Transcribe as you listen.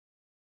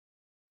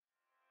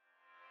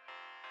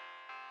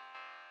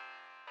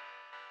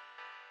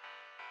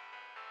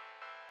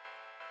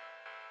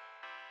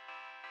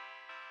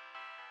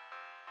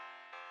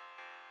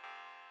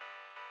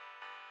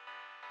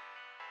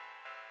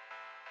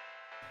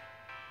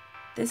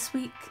This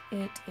week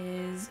it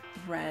is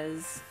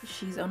Rez.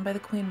 She's owned by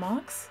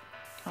TheQueenMox.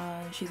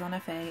 She's on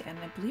FA, and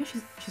I believe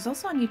she's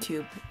also on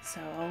YouTube,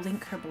 so I'll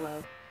link her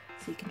below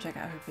so you can check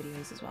out her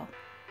videos as well.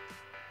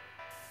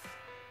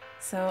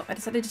 So I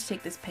decided to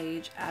take this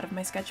page out of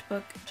my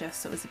sketchbook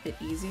just so it was a bit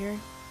easier.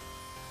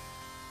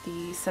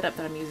 The setup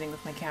that I'm using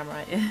with my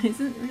camera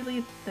isn't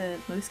really the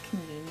most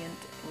convenient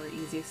or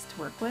easiest to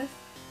work with.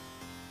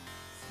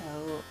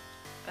 So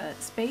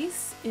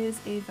space is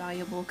a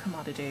valuable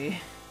commodity.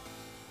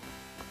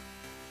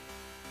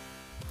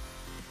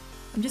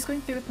 I'm just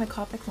going through with my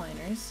Copic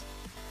liners.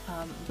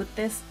 With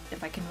this,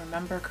 if I can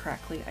remember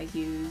correctly, I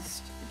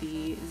used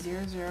the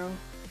 005,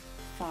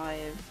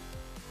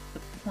 the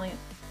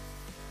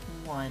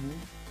 0.1,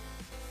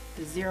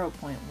 the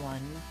 0.1,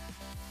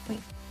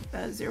 0.3,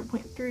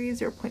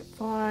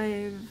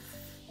 0.5,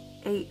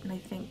 8, and I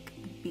think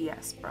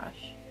BS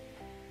brush,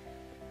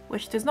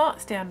 which does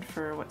not stand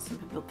for what some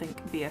people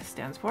think BS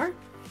stands for.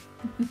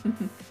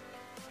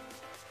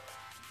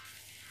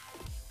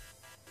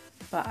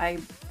 But I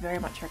very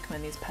much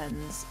recommend these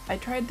pens. I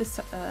tried the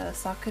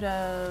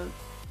Sakura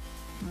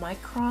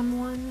Micron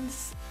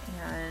ones,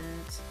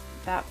 and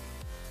that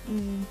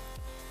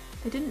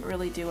they didn't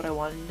really do what I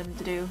wanted them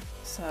to do,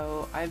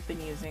 so I've been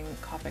using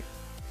Copic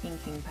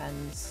inking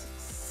pens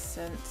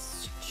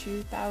since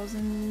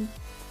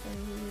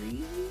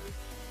 2003?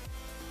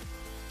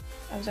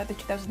 I was either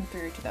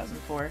 2003 or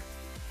 2004.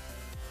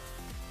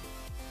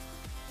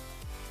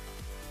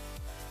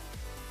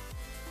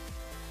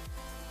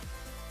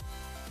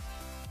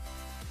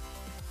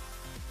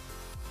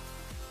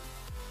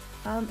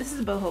 This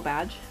is a Boho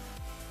badge.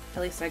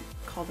 At least I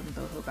call them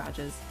Boho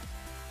badges.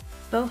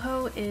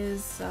 Boho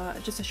is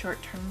just a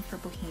short term for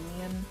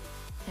Bohemian,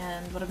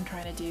 and what I'm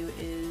trying to do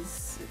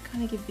is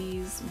kind of give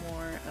these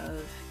more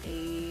of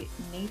a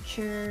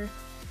nature,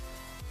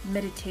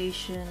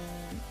 meditation,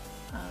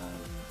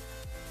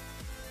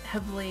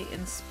 heavily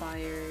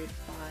inspired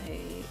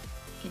by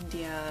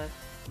India,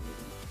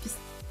 just,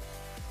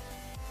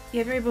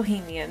 yeah, very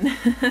Bohemian.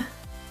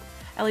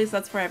 At least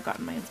that's where I've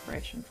gotten my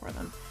inspiration for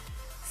them.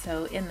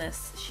 So in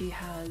this, she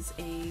has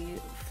a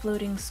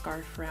floating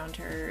scarf around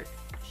her.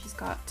 She's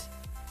got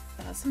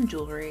some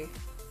jewelry,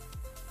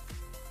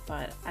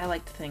 but I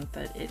like to think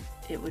that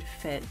it would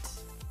fit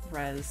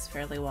Rez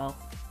fairly well.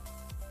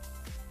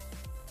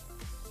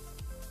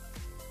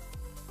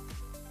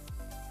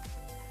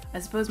 I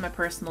suppose my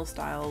personal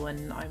style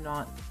when I'm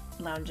not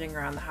lounging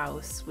around the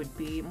house would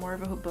be more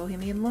of a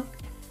bohemian look.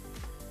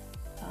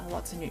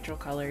 Lots of neutral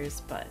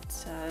colors,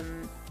 but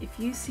if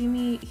you see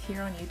me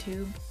here on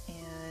YouTube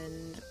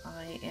and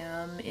I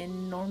am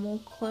in normal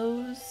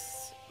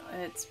clothes,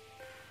 it's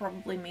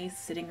probably me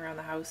sitting around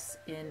the house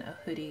in a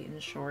hoodie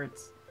and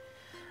shorts.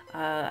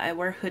 I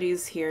wear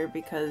hoodies here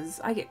because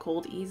I get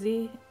cold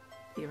easy,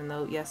 even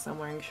though, yes, I'm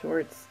wearing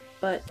shorts.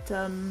 But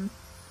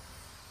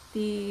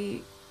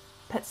the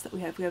pets that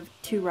we have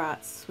 2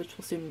 rats, which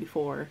will soon be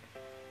 4,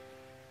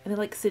 and they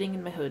like sitting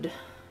in my hood.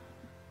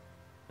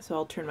 So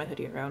I'll turn my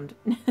hoodie around.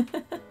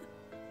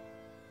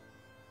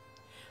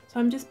 So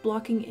I'm just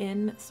blocking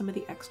in some of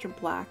the extra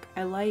black.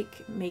 I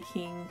like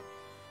making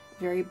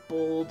very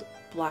bold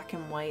black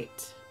and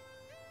white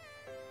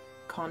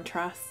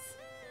contrasts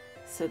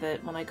so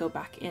that when I go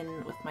back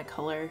in with my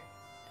color,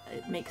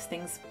 it makes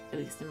things, at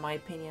least in my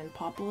opinion,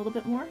 pop a little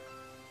bit more.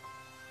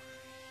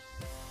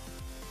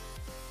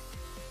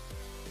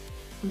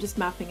 I'm just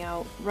mapping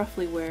out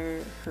roughly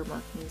where her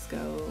markings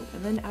go,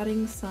 and then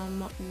adding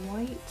some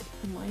white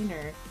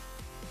liner.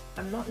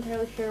 I'm not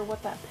entirely sure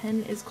what that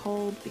pen is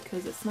called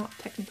because it's not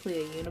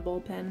technically a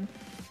Uniball pen.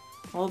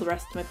 All the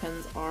rest of my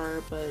pens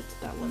are, but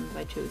that one that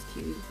I chose to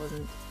use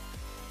wasn't.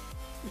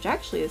 Which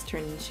actually has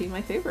turned into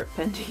my favorite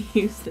pen to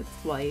use that's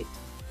white.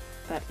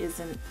 That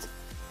isn't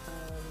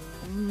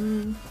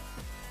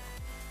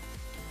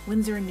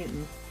Winsor &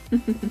 Newton.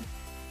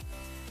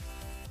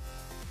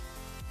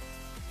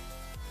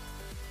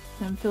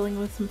 I'm filling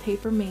with some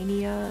Paper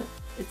Mania.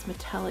 It's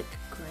metallic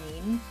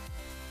green.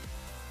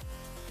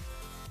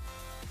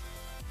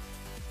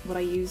 What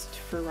I used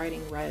for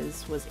writing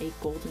Rez was a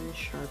golden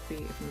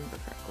Sharpie, if I remember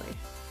correctly.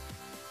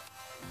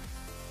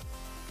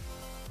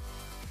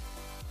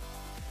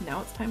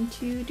 Now it's time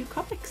to do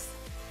Copics.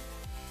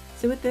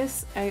 So with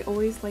this, I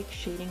always like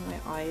shading my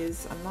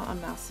eyes. I'm not a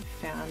massive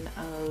fan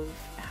of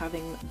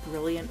having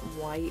brilliant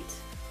white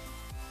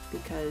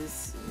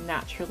because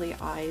naturally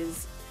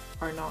eyes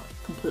are not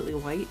completely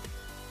white.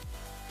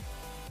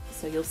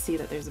 So you'll see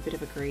that there's a bit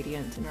of a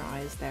gradient in her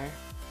eyes there.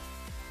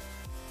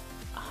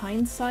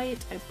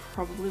 Hindsight, I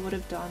probably would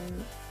have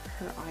done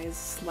her eyes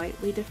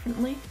slightly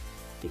differently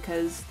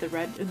because the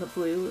red and the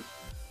blue,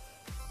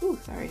 ooh,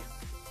 sorry,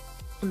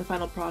 in the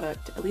final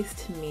product, at least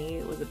to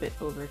me, was a bit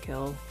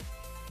overkill.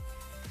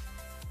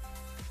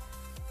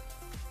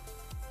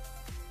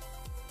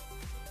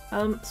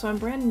 So I'm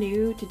brand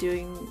new to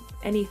doing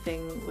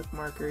anything with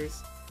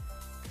markers.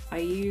 I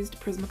used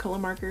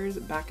Prismacolor markers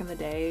back in the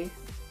day,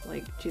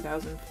 like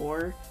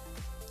 2004,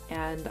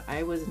 and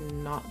I was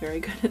not very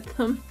good at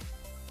them.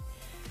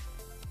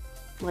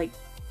 Like,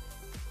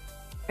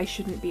 I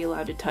shouldn't be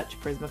allowed to touch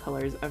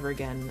Prismacolors ever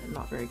again.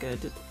 Not very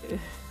good.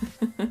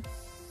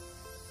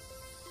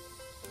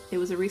 It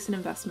was a recent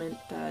investment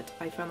that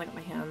I finally got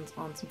my hands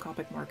on some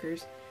Copic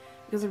markers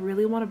because I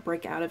really want to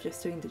break out of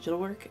just doing digital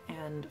work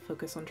and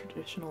focus on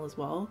traditional as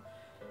well.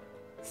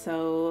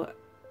 So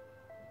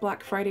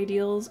Black Friday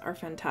deals are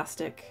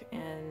fantastic,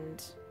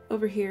 and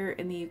over here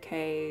in the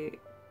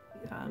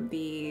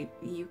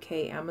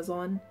UK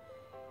Amazon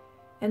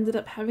ended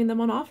up having them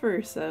on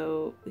offer,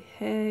 so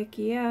heck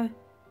yeah.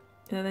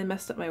 And then they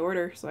messed up my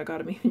order, so I got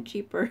them even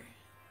cheaper.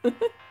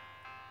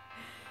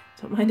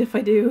 Don't mind if I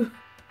do.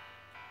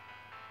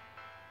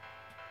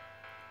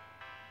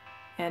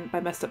 And by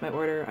messed up my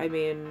order, I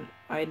mean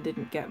I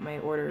didn't get my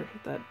order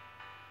that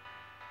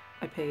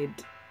I paid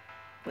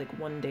like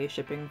 1 day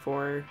shipping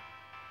for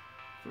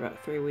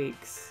about 3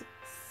 weeks.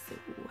 So.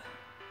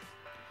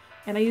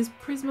 And I use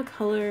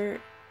Prismacolor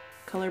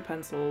color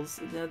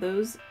pencils. Now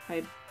those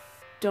I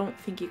don't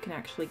think you can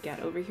actually get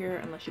over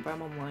here unless you buy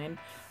them online.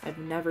 I've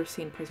never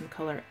seen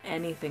Prismacolor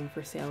anything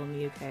for sale in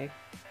the UK.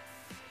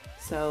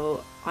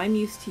 So I'm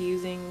used to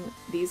using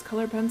these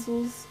color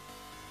pencils.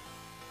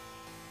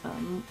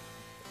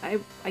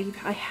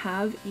 I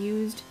have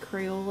used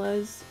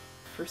Crayolas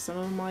for some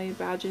of my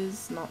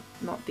badges,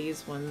 not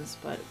these ones,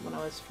 but when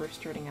I was first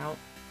starting out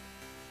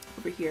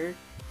over here.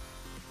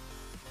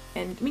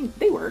 And I mean,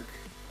 they work.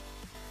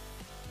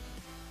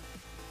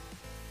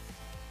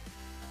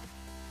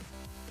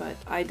 But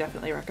I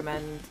definitely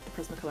recommend the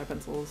Prismacolor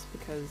pencils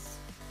because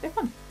they're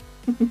fun.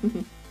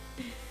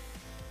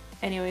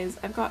 Anyways,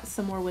 I've got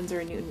some more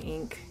Winsor & Newton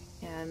ink,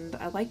 and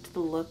I liked the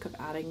look of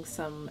adding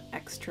some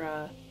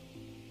extra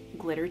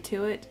glitter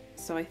to it,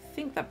 so I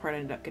think that part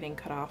ended up getting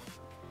cut off,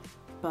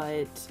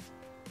 but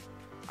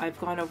I've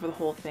gone over the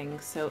whole thing,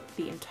 so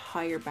the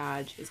entire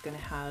badge is going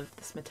to have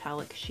this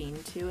metallic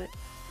sheen to it.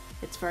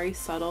 It's very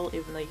subtle,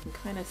 even though you can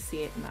kind of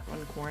see it in that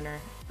one corner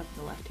of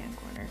the left-hand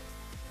corner,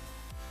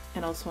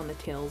 and also on the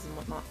tails and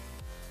whatnot.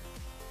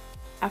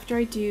 After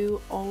I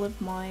do all of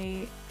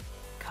my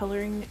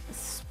coloring,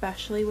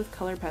 especially with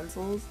color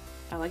pencils,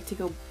 I like to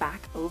go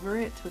back over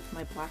it with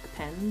my black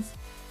pens,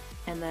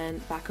 and then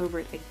back over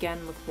it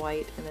again with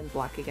white, and then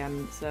black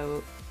again,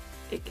 so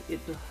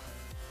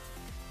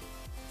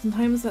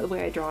sometimes the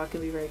way I draw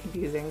can be very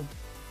confusing.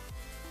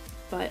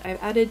 But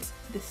I've added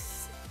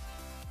this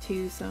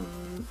to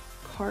some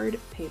card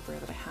paper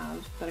that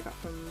I got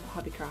from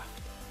Hobbycraft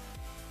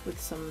with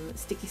some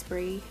sticky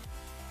spray,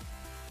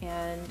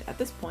 and at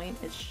this point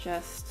it's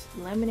just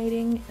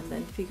laminating and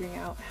then figuring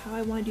out how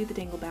I want to do the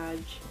dangle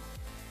badge,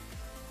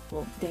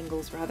 well,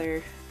 dangles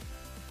rather,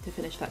 to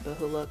finish that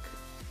boho look.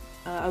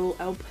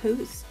 I'll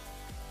post,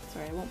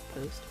 sorry, I won't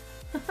post.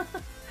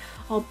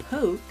 I'll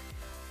poke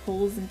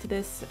holes into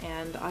this,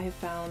 and I have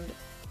found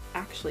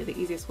actually the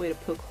easiest way to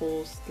poke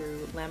holes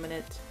through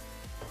laminate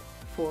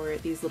for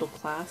these little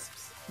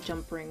clasps,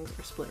 jump rings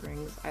or split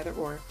rings, either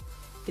or,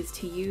 is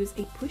to use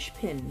a push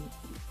pin.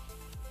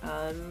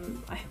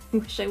 I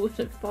wish I would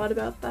have thought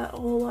about that a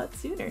whole lot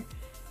sooner.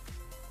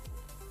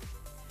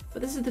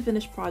 But this is the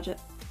finished project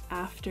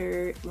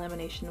after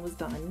lamination was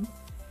done.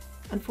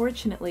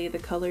 Unfortunately, the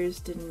colors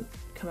didn't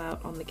come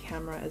out on the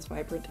camera as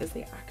vibrant as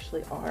they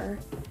actually are.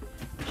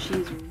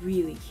 She's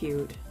really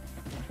cute.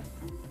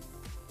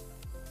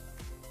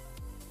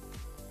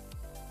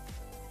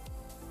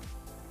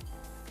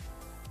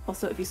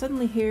 Also, if you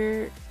suddenly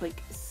hear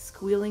like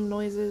squealing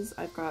noises,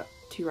 I've got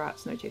 2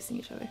 rats and they're chasing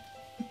each other.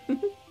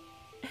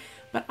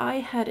 But I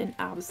had an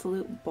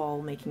absolute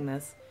ball making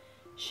this.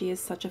 She is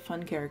such a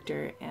fun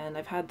character, and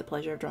I've had the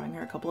pleasure of drawing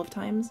her a couple of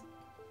times.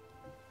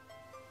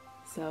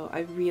 So I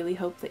really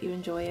hope that you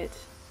enjoy it.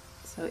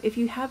 So if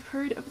you have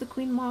heard of the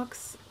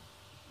TheQueenMox,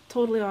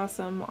 totally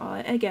awesome.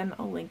 Again,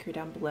 I'll link her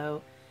down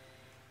below.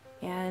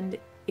 And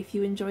if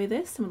you enjoy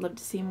this and would love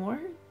to see more,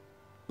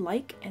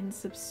 like and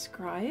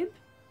subscribe.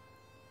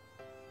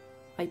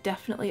 I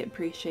definitely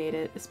appreciate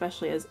it,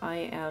 especially as I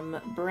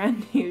am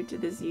brand new to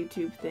this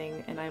YouTube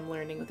thing and I'm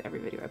learning with every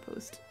video I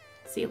post.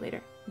 See you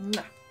later.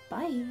 Mwah.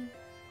 Bye!